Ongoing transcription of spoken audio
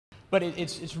But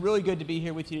it's really good to be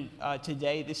here with you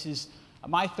today. This is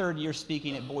my third year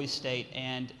speaking at Boise State,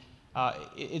 and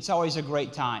it's always a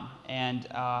great time. And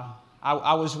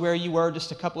I was where you were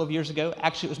just a couple of years ago.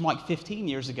 Actually, it was more like 15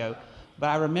 years ago, but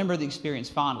I remember the experience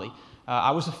fondly.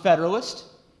 I was a Federalist.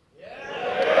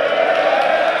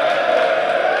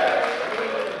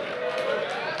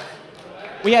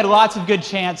 We had lots of good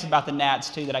chants about the Nats,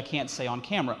 too, that I can't say on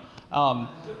camera.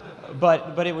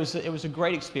 But it was a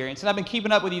great experience. And I've been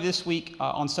keeping up with you this week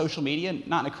on social media,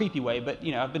 not in a creepy way, but,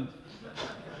 you know, I've been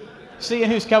seeing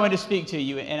who's coming to speak to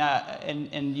you.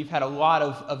 And you've had a lot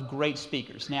of great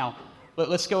speakers. Now,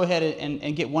 let's go ahead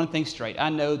and get one thing straight. I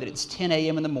know that it's 10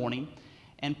 a.m. in the morning,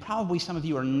 and probably some of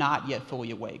you are not yet fully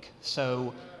awake.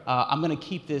 So I'm going to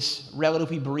keep this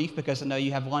relatively brief because I know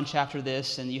you have lunch after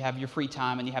this, and you have your free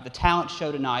time, and you have the talent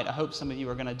show tonight. I hope some of you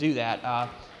are going to do that.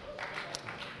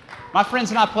 My friends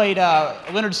and I played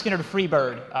Leonard Skinner to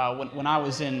Freebird when I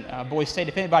was in Boise State,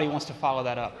 if anybody wants to follow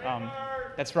that up.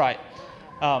 That's right.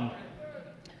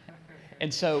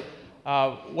 And so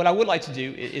what I would like to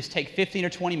do is take 15 or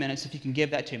 20 minutes, if you can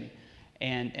give that to me,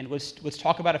 and let's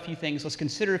talk about a few things. Let's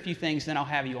consider a few things, then I'll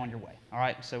have you on your way. All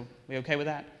right? So we okay with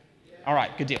that? Yeah. All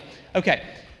right, good deal. Okay,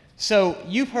 so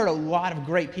you've heard a lot of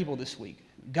great people this week.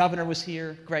 Governor was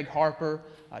here, Greg Harper,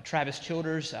 Travis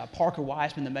Childers, Parker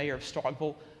Wiseman, the mayor of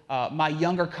Starkville. My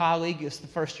younger colleague, it's the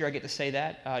first year I get to say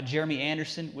that, Jeremy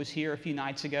Anderson was here a few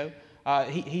nights ago.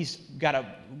 He's got a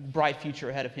bright future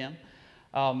ahead of him.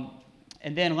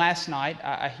 And then last night,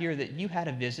 I hear that you had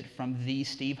a visit from the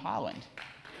Steve Holland.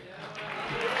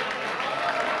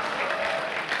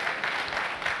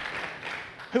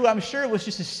 Who I'm sure was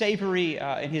just as savory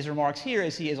in his remarks here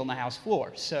as he is on the House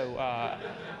floor. So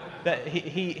that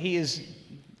he's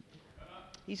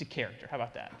a character. How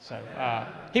about that? So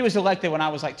he was elected when I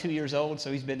was like 2 years old,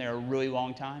 so he's been there a really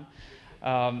long time.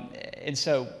 And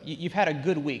so you've had a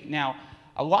good week. Now,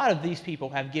 a lot of these people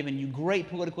have given you great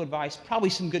political advice, probably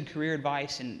some good career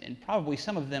advice, and probably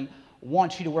some of them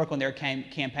want you to work on their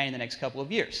campaign in the next couple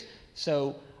of years.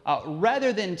 So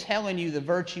rather than telling you the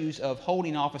virtues of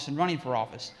holding office and running for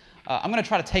office, I'm going to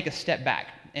try to take a step back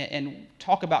and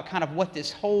talk about kind of what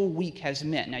this whole week has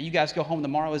meant. Now, you guys go home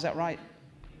tomorrow, is that right?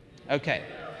 Okay.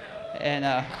 And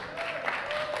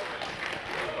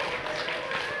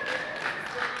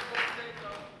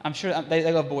I'm sure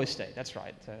they love Boise State. That's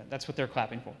right. That's what they're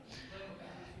clapping for.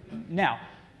 Now,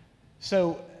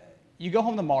 so you go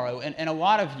home tomorrow, and a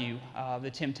lot of you,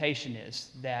 the temptation is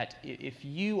that if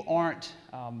you aren't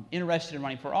interested in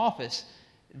running for office,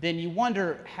 then you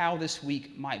wonder how this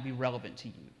week might be relevant to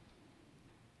you.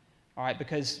 All right,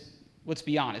 because let's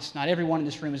be honest, not everyone in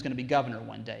this room is going to be governor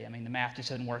one day. I mean, the math just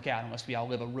doesn't work out unless we all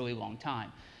live a really long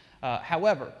time.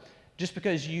 However, just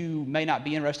because you may not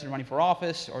be interested in running for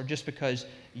office, or just because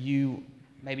you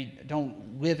maybe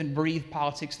don't live and breathe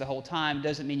politics the whole time,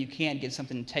 doesn't mean you can't get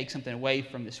something and take something away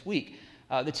from this week.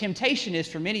 The temptation is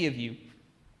for many of you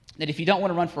that if you don't want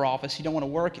to run for office, you don't want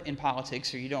to work in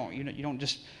politics, or you don't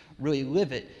just really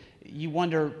live it, you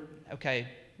wonder, okay,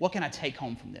 what can I take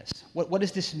home from this? What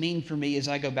does this mean for me as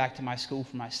I go back to my school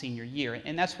for my senior year?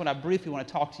 And that's what I briefly want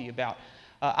to talk to you about.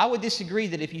 I would disagree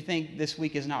that if you think this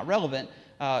week is not relevant,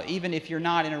 even if you're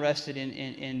not interested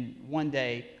in one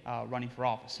day running for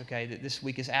office, okay, that this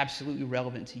week is absolutely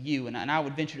relevant to you. And I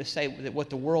would venture to say that what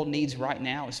the world needs right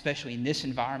now, especially in this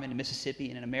environment in Mississippi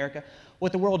and in America,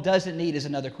 what the world doesn't need is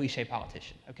another cliche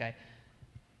politician, okay?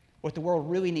 What the world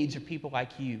really needs are people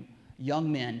like you,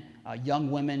 young men,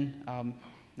 young women,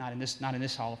 not in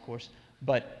this hall, of course,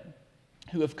 but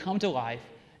who have come to life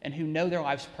and who know their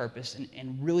life's purpose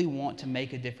and really want to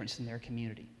make a difference in their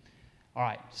community. All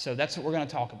right, so that's what we're going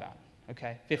to talk about,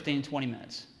 okay? 15, 20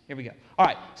 minutes. Here we go. All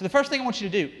right, so the first thing I want you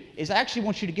to do is I actually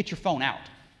want you to get your phone out.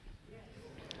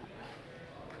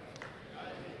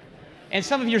 And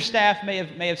some of your staff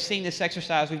may have seen this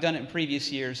exercise. We've done it in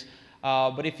previous years.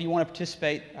 But if you want to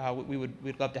participate,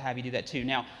 we'd love to have you do that too.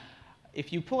 Now,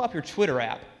 if you pull up your Twitter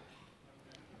app,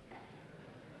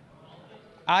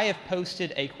 I have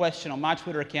posted a question on my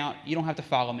Twitter account. You don't have to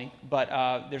follow me,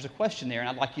 but there's a question there, and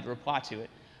I'd like you to reply to it.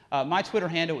 My Twitter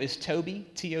handle is Toby,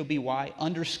 T-O-B-Y,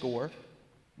 _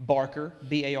 Barker,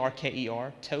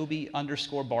 B-A-R-K-E-R, Toby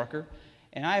 _ Barker.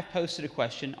 And I have posted a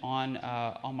question on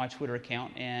my Twitter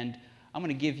account, and I'm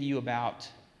going to give you about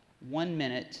 1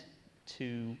 minute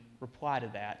to reply to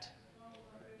that,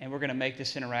 and we're going to make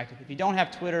this interactive. If you don't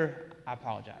have Twitter, I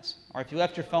apologize. Or if you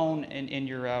left your phone in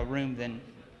your room,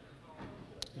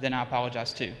 then I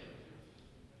apologize too.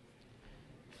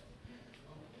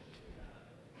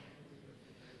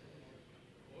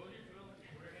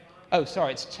 Oh,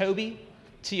 sorry, it's Toby,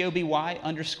 T-O-B-Y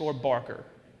 _ Barker.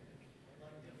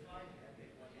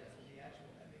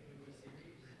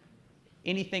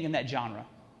 Anything in that genre.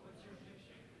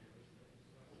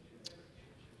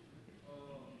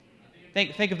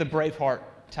 Think of the Braveheart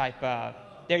type.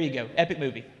 There you go. Epic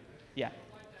movie. Yeah.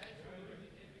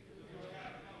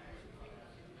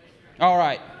 All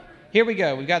right. Here we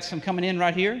go. We've got some coming in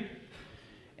right here.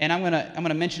 And I'm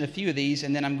gonna mention a few of these,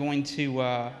 and then I'm going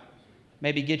to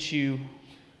maybe get you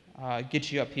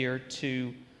up here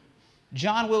to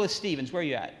John Willis Stevens. Where are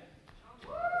you at?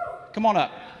 Come on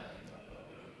up.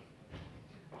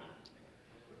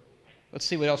 Let's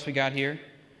see what else we got here.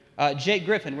 Jake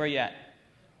Griffin, where are you at?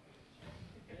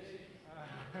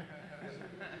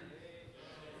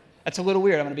 That's a little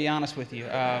weird, I'm going to be honest with you.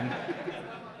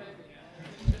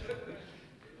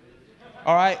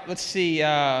 All right, let's see.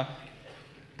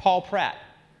 Paul Pratt.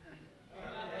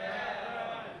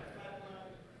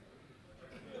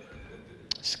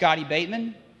 Scotty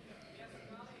Bateman.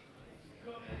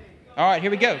 All right,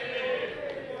 here we go.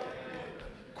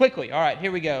 Quickly. All right,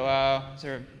 here we go.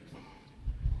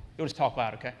 You'll just talk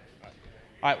loud, okay?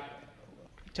 All right.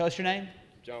 Tell us your name.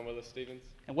 John Willis Stevens.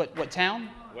 And what town?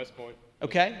 West Point.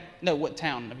 Okay. No, what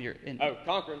town of your in? Oh,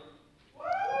 Conklin.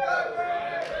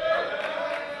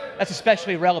 That's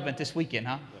especially relevant this weekend,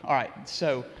 huh? Yeah. All right.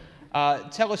 So,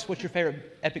 tell us what your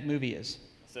favorite epic movie is.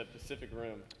 I said Pacific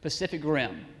Rim. Pacific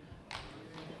Rim.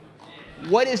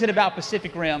 What is it about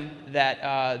Pacific Rim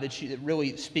that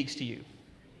really speaks to you?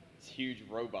 It's huge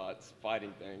robots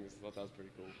fighting things. I thought that was pretty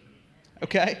cool.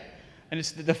 Okay. And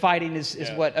it's the fighting is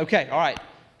Yeah. what? Okay. All right.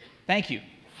 Thank you.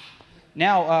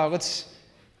 Now is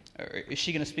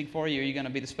she going to speak for you? Are you going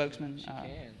to be the spokesman? She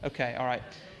can. Okay. All right.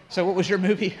 So what was your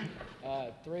movie?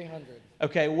 300.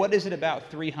 Okay. What is it about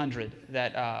 300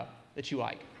 that you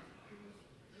like?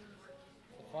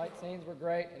 The fight scenes were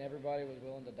great, and everybody was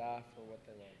willing to die for what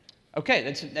they loved. Okay.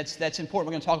 That's important.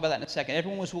 We're going to talk about that in a second.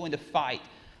 Everyone was willing to fight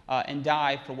and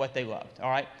die for what they loved. All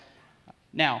right.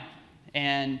 Now,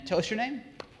 and tell us your name.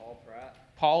 Paul Pratt.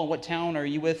 Paul, and what town are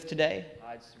you with today?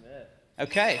 Hyde Smith.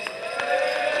 Okay.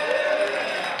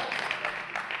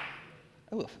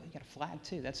 Oh, you got a flag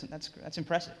too. That's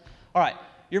impressive. All right.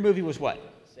 Your movie was what?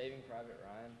 Saving Private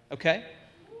Ryan. Okay.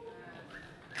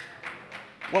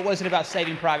 What was it about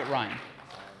Saving Private Ryan?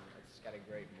 It's got a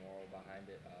great moral behind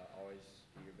it. Always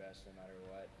do your best no matter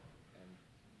what, and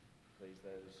please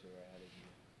those who are ahead of you.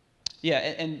 Yeah,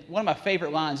 and one of my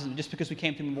favorite lines, and just because we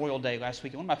came through Memorial Day last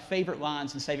week, one of my favorite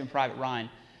lines in Saving Private Ryan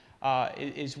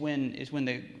is when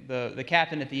the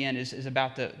captain at the end is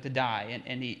about to die,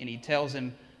 and he tells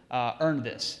him, earn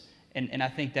this. And I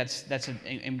think that's an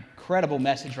incredible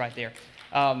message right there.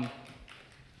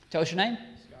 Tell us your name?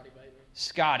 Scotty Bateman.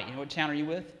 Scotty. And what town are you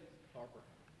with?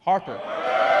 Harper.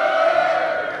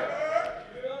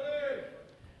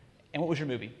 And what was your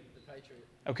movie? The Patriot.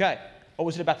 Okay. What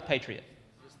was it about the Patriot?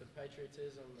 Just the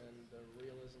patriotism and the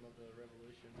realism of the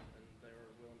revolution, and they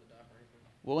were willing to die for anything.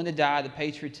 Willing to die, the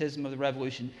patriotism of the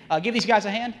revolution. Give these guys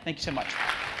a hand. Thank you so much.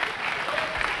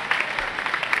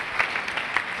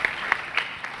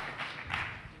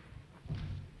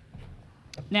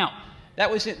 Now,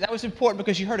 that was important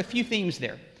because you heard a few themes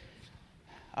there.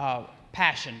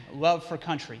 Passion, love for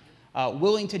country,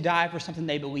 willing to die for something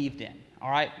they believed in,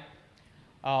 all right?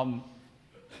 Can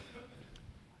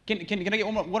I get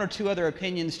one or two other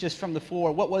opinions just from the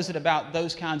floor? What was it about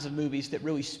those kinds of movies that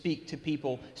really speak to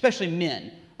people, especially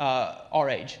men our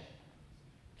age?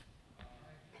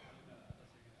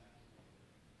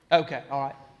 Okay, all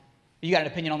right. You got an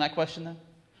opinion on that question, though?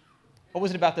 What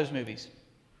was it about those movies?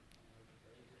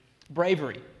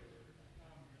 Bravery.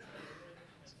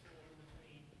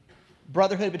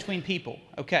 Brotherhood between people.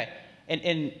 Okay.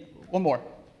 And one more.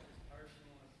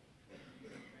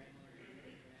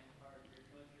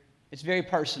 It's very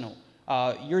personal.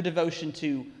 Your devotion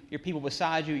to your people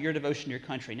beside you, your devotion to your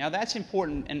country. Now, that's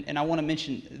important, and I want to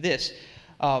mention this.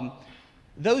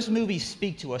 Those movies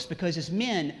speak to us because as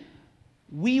men,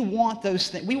 we want those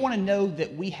things. We want to know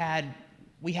that we have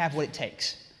what it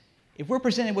takes. If we're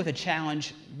presented with a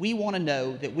challenge, we want to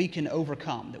know that we can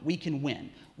overcome, that we can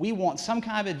win. We want some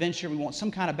kind of adventure. We want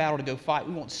some kind of battle to go fight.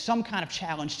 We want some kind of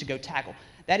challenge to go tackle.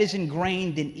 That is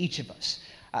ingrained in each of us.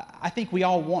 I think we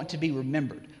all want to be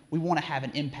remembered. We want to have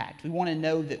an impact. We want to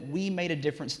know that we made a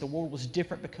difference. The world was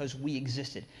different because we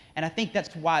existed. And I think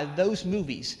that's why those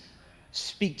movies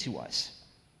speak to us.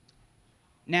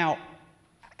 Now,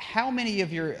 how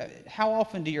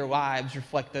often do your lives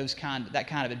reflect that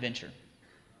kind of adventure?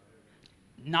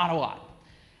 Not a lot.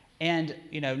 And,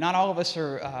 not all of us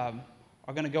are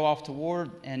going to go off to war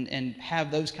and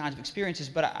have those kinds of experiences.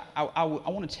 But I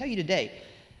want to tell you today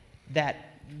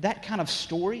that kind of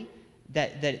story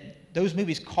that those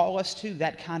movies call us to,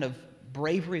 that kind of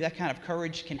bravery, that kind of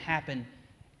courage can happen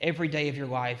every day of your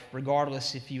life,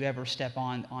 regardless if you ever step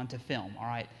onto film, all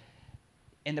right?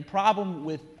 And the problem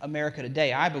with America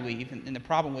today, I believe, and the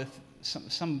problem with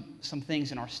some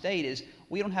things in our state is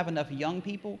we don't have enough young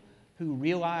people who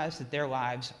realize that their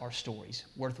lives are stories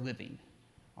worth living,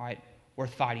 all right,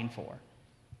 worth fighting for.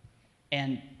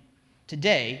 And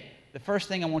today, the first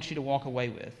thing I want you to walk away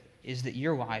with is that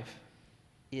your life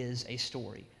is a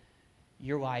story.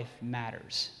 Your life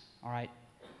matters, all right?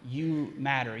 You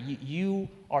matter. You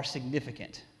are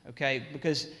significant, okay?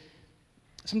 Because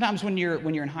sometimes when you're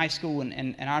in high school,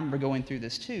 and I remember going through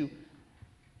this too,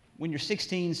 when you're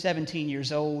 16, 17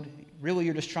 years old, really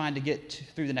you're just trying to get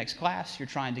through the next class. You're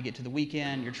trying to get to the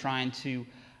weekend. You're trying to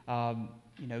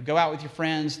go out with your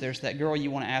friends. There's that girl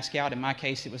you want to ask out. In my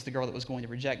case, it was the girl that was going to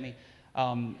reject me.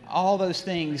 All those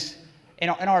things. And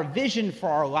our vision for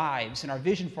our lives and our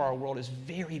vision for our world is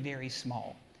very, very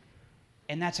small.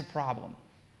 And that's a problem.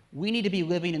 We need to be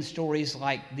living in stories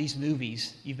like these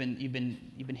movies you've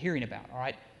been hearing about, all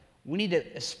right? We need to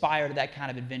aspire to that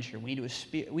kind of adventure. We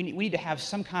need to have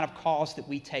some kind of cause that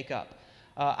we take up.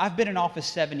 I've been in office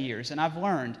 7 years, and I've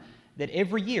learned that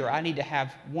every year I need to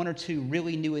have 1 or 2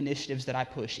 really new initiatives that I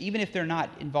push. Even if they're not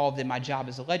involved in my job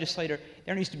as a legislator,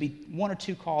 there needs to be 1 or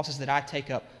 2 causes that I take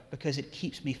up because it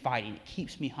keeps me fighting, it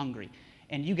keeps me hungry.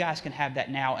 And you guys can have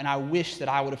that now, and I wish that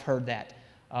I would have heard that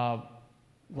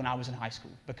when I was in high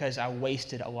school, because I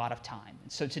wasted a lot of time.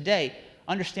 And so today,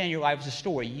 understand your life as a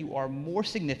story. You are more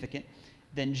significant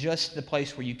than just the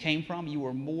place where you came from. You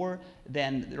are more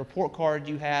than the report card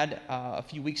you had a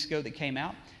few weeks ago that came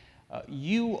out.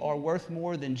 You are worth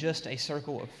more than just a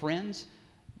circle of friends.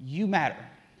 You matter.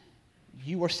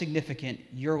 You are significant.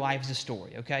 Your life is a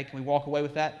story, okay? Can we walk away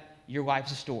with that? Your life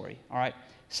is a story, all right?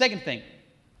 Second thing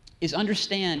is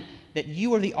understand that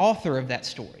you are the author of that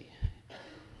story.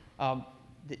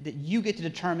 That you get to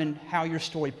determine how your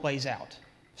story plays out,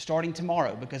 starting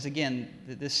tomorrow, because again,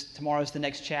 tomorrow is the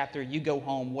next chapter. You go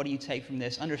home. What do you take from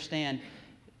this? Understand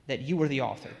that you are the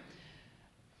author.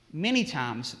 Many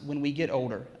times when we get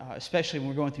older, especially when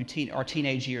we're going through our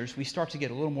teenage years, we start to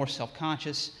get a little more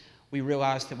self-conscious. We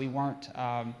realize that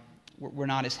we're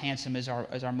not as handsome as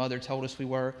our mother told us we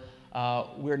were.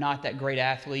 We're not that great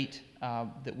athlete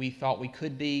that we thought we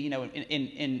could be. You know,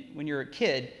 when you're a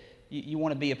kid, you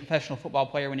want to be a professional football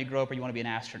player when you grow up, or you want to be an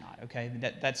astronaut, okay?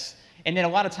 And then a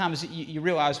lot of times you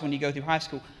realize when you go through high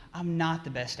school, I'm not the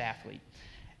best athlete.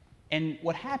 And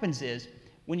what happens is,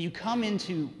 when you come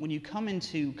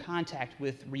into contact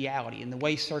with reality and the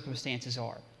way circumstances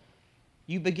are,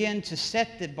 you begin to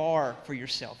set the bar for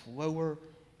yourself lower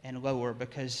and lower,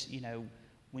 because, you know,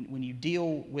 when you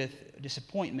deal with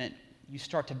disappointment, you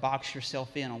start to box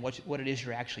yourself in on what it is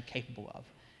you're actually capable of.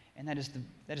 And that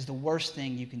is the worst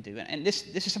thing you can do. And this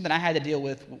is something I had to deal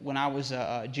with when I was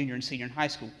a junior and senior in high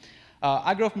school.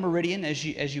 I grew up in Meridian, as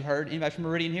you heard. Anybody from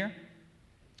Meridian here?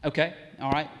 Okay,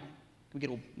 all right. We get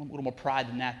a little more pride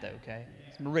than that, though, okay?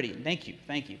 It's Meridian. Thank you.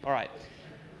 All right.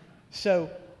 So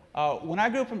when I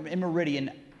grew up in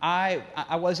Meridian, I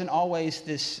wasn't always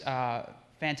this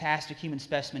fantastic human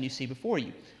specimen you see before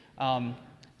you.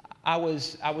 I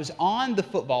was on the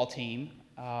football team.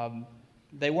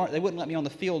 They wouldn't let me on the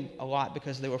field a lot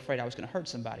because they were afraid I was going to hurt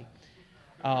somebody.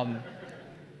 I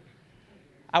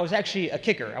was actually a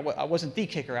kicker. I wasn't the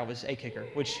kicker. I was a kicker,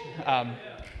 which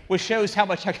shows how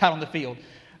much I got on the field.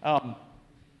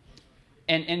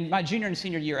 And my junior and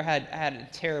senior year, I had a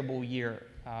terrible year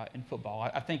in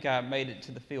football. I think I made it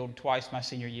to the field twice my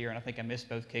senior year, and I think I missed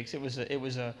both kicks. It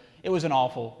was an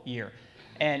awful year.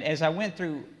 And as I went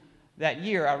through that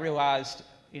year, I realized,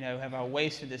 you know, have I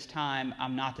wasted this time?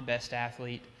 I'm not the best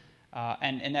athlete,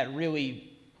 and that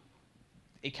really,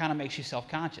 it kind of makes you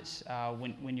self-conscious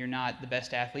when you're not the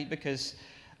best athlete, because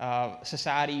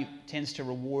society tends to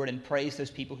reward and praise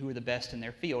those people who are the best in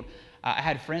their field. I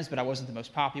had friends, but I wasn't the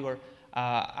most popular.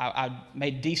 I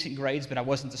made decent grades, but I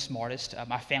wasn't the smartest.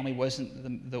 My family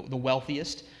wasn't the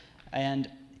wealthiest.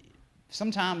 And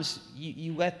sometimes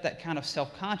you let that kind of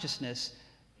self-consciousness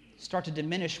start to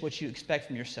diminish what you expect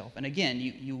from yourself. And again,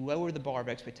 you lower the bar of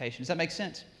expectation. Does that make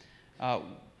sense?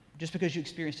 Just because you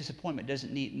experience disappointment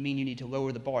doesn't mean you need to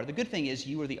lower the bar. The good thing is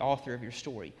you are the author of your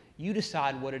story. You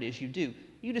decide what it is you do.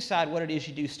 You decide what it is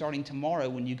you do starting tomorrow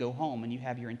when you go home and you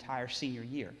have your entire senior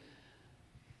year.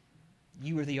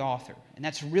 You are the author. And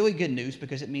that's really good news,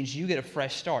 because it means you get a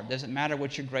fresh start. It doesn't matter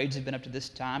what your grades have been up to this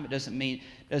time. It doesn't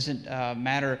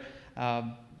matter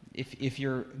if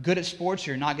you're good at sports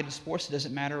or you're not good at sports. It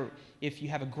doesn't matter if you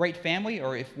have a great family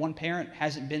or if one parent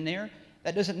hasn't been there.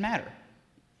 That doesn't matter.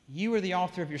 You are the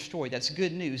author of your story. That's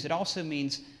good news. It also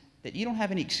means that you don't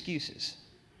have any excuses.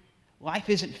 Life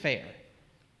isn't fair.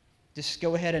 Just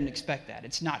go ahead and expect that.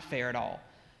 It's not fair at all.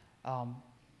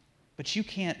 But you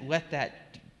can't let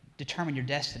that determine your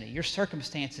destiny. Your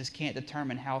circumstances can't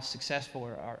determine how successful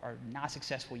or not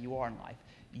successful you are in life.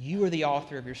 You are the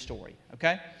author of your story,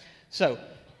 okay? So,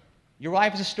 your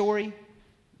life is a story.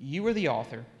 You are the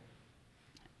author.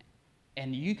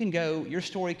 And your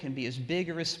story can be as big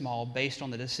or as small based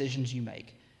on the decisions you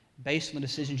make, based on the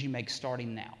decisions you make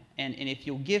starting now. And if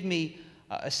you'll give me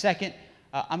a second,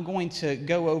 I'm going to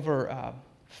go over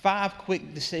 5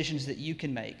 quick decisions that you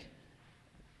can make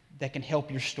that can help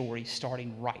your story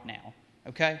starting right now.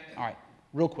 Okay? All right,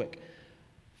 real quick.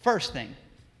 First thing,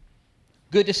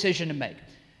 good decision to make.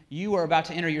 You are about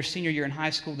to enter your senior year in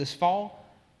high school this fall.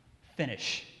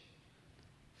 Finish.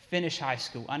 Finish high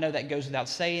school. I know that goes without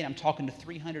saying. I'm talking to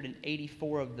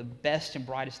 384 of the best and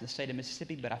brightest in the state of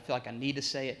Mississippi, but I feel like I need to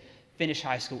say it. Finish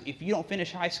high school. If you don't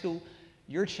finish high school,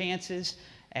 your chances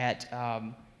at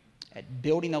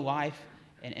building a life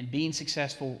and being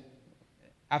successful,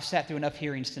 I've sat through enough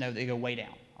hearings to know that they go way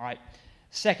down. All right.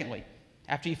 Secondly,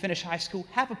 after you finish high school,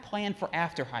 have a plan for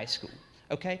after high school.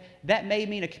 Okay? That may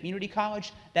mean a community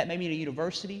college, that may mean a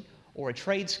university or a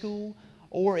trade school,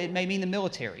 or it may mean the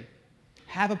military.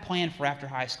 Have a plan for after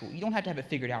high school. You don't have to have it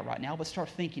figured out right now, but start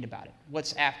thinking about it.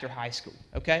 What's after high school?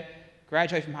 Okay?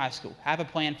 Graduate from high school. Have a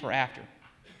plan for after.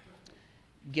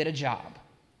 Get a job.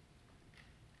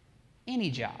 Any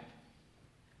job.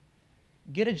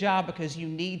 Get a job because you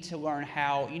need to learn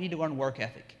work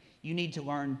ethic. You need to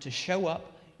learn to show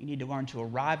up. You need to learn to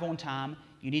arrive on time.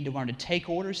 You need to learn to take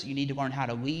orders. You need to learn how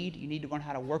to lead. You need to learn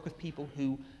how to work with people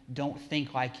who don't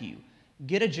think like you.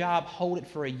 Get a job, hold it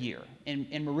for a year.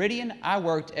 In Meridian, I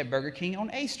worked at Burger King on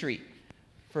A Street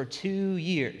for 2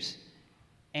 years,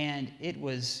 and it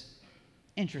was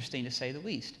interesting to say the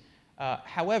least.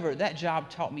 However, that job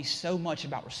taught me so much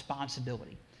about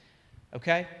responsibility.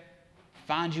 Okay?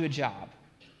 Find you a job.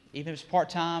 Even if it's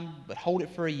part-time, but hold it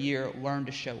for a year, learn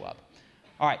to show up.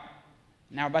 All right,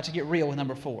 now we're about to get real with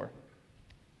number 4. Can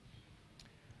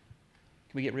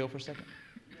we get real for a second?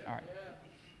 All right.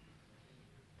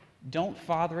 Don't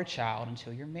father a child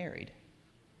until you're married.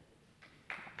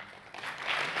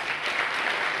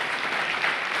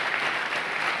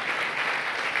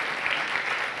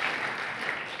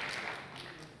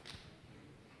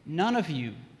 None of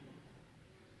you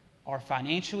are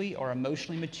financially or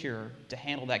emotionally mature to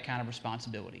handle that kind of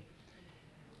responsibility.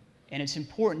 And it's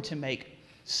important to make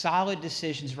solid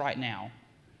decisions right now.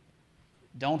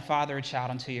 Don't father a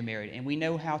child until you're married. And we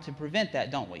know how to prevent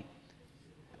that, don't we?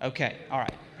 Okay, all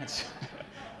right.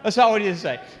 That's all we need to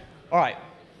say. All right.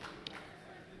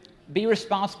 Be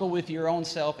responsible with your own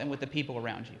self and with the people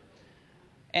around you.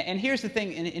 And here's the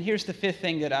thing, and here's the 5th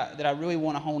thing that I really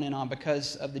want to hone in on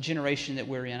because of the generation that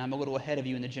we're in. I'm a little ahead of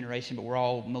you in the generation, but we're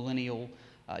all millennial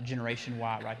Generation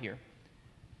Y right here.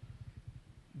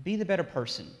 Be the better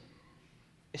person,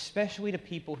 especially to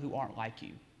people who aren't like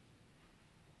you.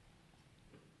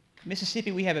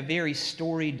 Mississippi, we have a very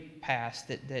storied past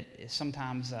that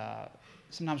sometimes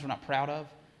we're not proud of,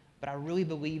 but I really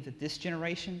believe that this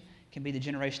generation can be the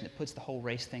generation that puts the whole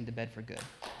race thing to bed for good.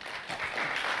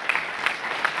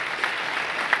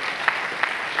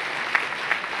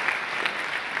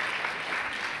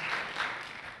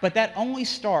 But that only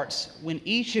starts when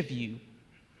each of you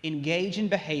engage in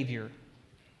behavior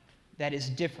that is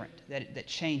different, that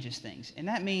changes things. And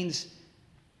that means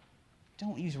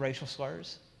don't use racial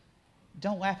slurs.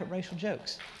 Don't laugh at racial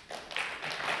jokes.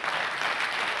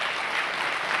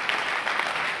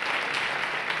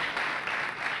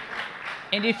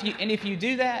 And if you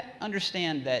do that,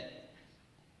 understand that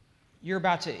you're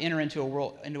about to enter into a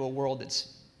world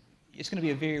that's it's going to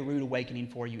be a very rude awakening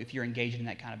for you if you're engaged in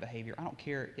that kind of behavior. I don't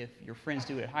care if your friends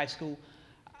do it at high school.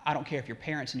 I don't care if your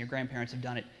parents and your grandparents have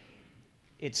done it.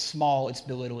 It's small, it's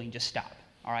belittling. Just stop.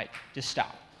 All right? Just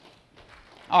stop.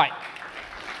 All right.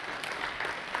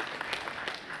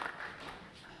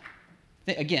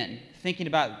 Again, thinking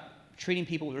about treating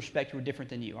people with respect who are different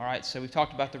than you. All right? So we've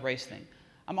talked about the race thing.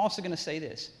 I'm also going to say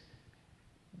this.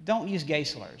 Don't use gay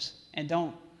slurs and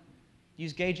don't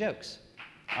use gay jokes.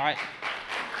 All right?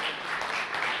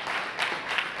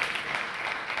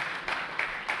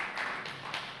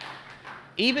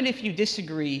 Even if you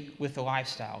disagree with the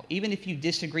lifestyle, even if you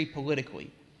disagree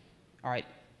politically, all right,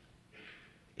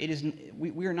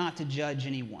 we are not to judge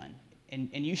anyone.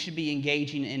 And you should be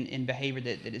engaging in behavior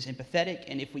that is empathetic.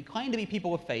 And if we claim to be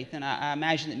people of faith, and I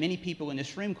imagine that many people in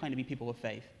this room claim to be people of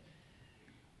faith,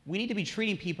 we need to be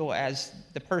treating people as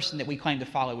the person that we claim to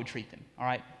follow would treat them, all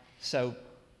right? So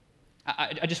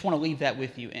I just want to leave that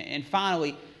with you. And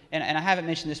finally, and I haven't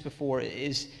mentioned this before,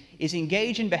 is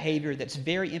engage in behavior that's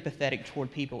very empathetic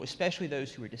toward people, especially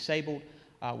those who are disabled,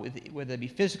 whether it be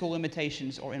physical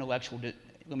limitations or intellectual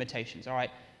limitations, all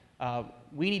right?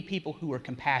 We need people who are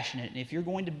compassionate, and if you're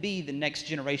going to be the next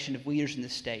generation of leaders in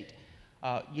this state,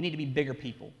 you need to be bigger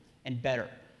people and better,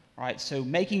 all right? So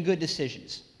making good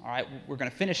decisions, all right? We're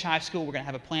going to finish high school. We're going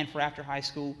to have a plan for after high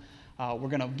school. We're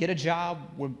going to get a job.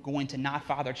 We're going to not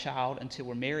father a child until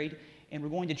we're married, and we're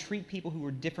going to treat people who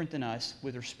are different than us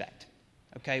with respect,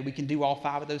 okay? We can do all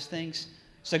 5 of those things.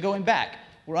 So going back,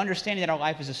 we're understanding that our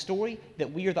life is a story,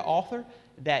 that we are the author,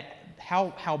 that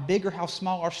how big or how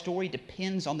small our story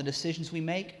depends on the decisions we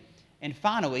make. And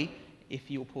finally, if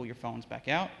you'll pull your phones back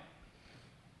out.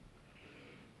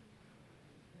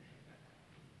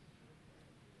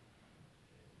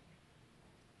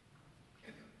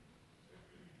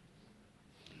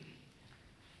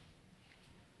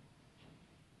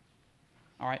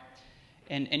 All right,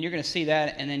 and you're going to see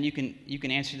that, and then you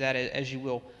can answer that as you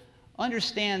will.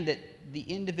 Understand that the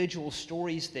individual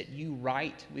stories that you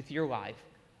write with your life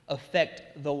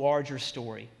affect the larger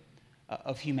story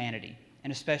of humanity,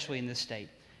 and especially in this state.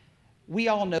 We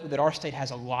all know that our state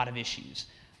has a lot of issues.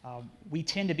 We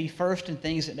tend to be first in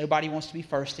things that nobody wants to be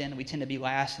first in, and we tend to be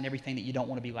last in everything that you don't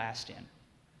want to be last in.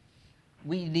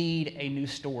 We need a new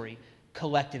story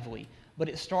collectively, but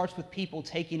it starts with people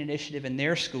taking initiative in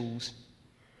their schools,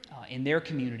 in their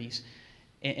communities,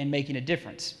 and making a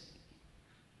difference.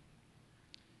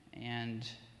 And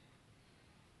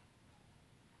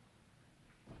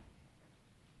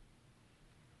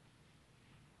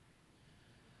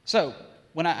so,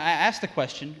 when I asked the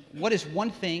question, what is one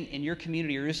thing in your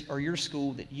community or your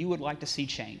school that you would like to see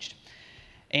changed?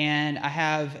 And I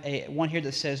have one here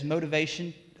that says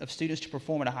motivation of students to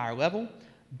perform at a higher level,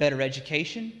 better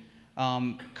education,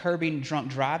 curbing drunk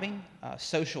driving,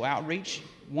 social outreach.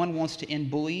 One wants to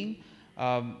end bullying.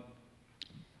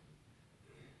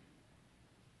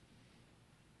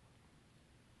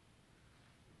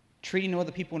 Treating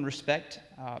other people in respect,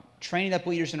 training up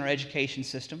leaders in our education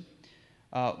system,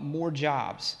 more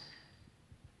jobs,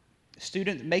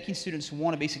 making students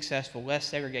want to be successful, less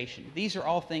segregation. These are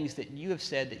all things that you have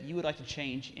said that you would like to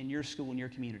change in your school and your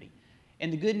community.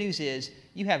 And the good news is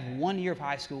you have 1 year of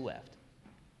high school left.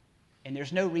 And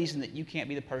there's no reason that you can't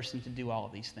be the person to do all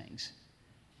of these things.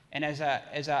 And as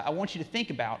I want you to think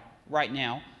about right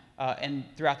now and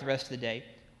throughout the rest of the day,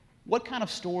 what kind of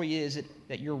story is it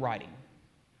that you're writing?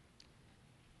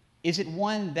 Is it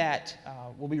one that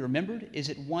will be remembered? Is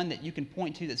it one that you can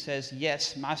point to that says,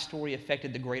 yes, my story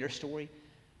affected the greater story?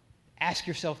 Ask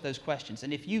yourself those questions.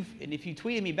 And if you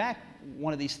tweeted me back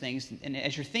one of these things, and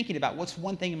as you're thinking about what's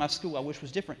one thing in my school I wish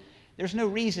was different, there's no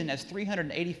reason as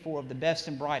 384 of the best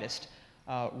and brightest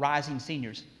rising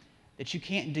seniors that you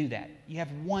can't do that. You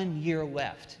have 1 year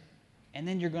left, and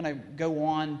then you're going to go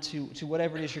on to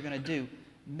whatever it is you're going to do.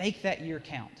 Make that year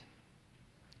count.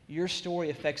 Your story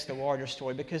affects the larger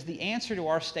story, because the answer to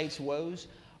our state's woes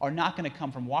are not going to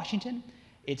come from Washington.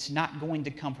 It's not going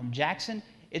to come from Jackson.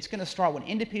 It's going to start when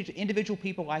individual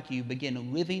people like you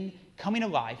begin living, coming to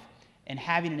life, and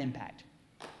having an impact.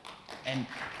 And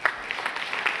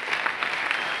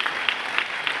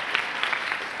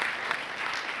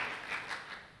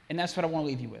that's what I want to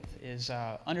leave you with, is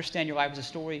understand your life as a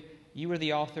story. You are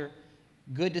the author.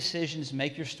 Good decisions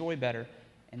make your story better.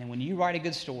 And then when you write a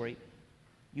good story,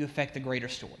 you affect the greater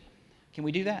story. Can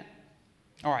we do that?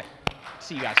 All right.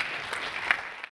 See you guys.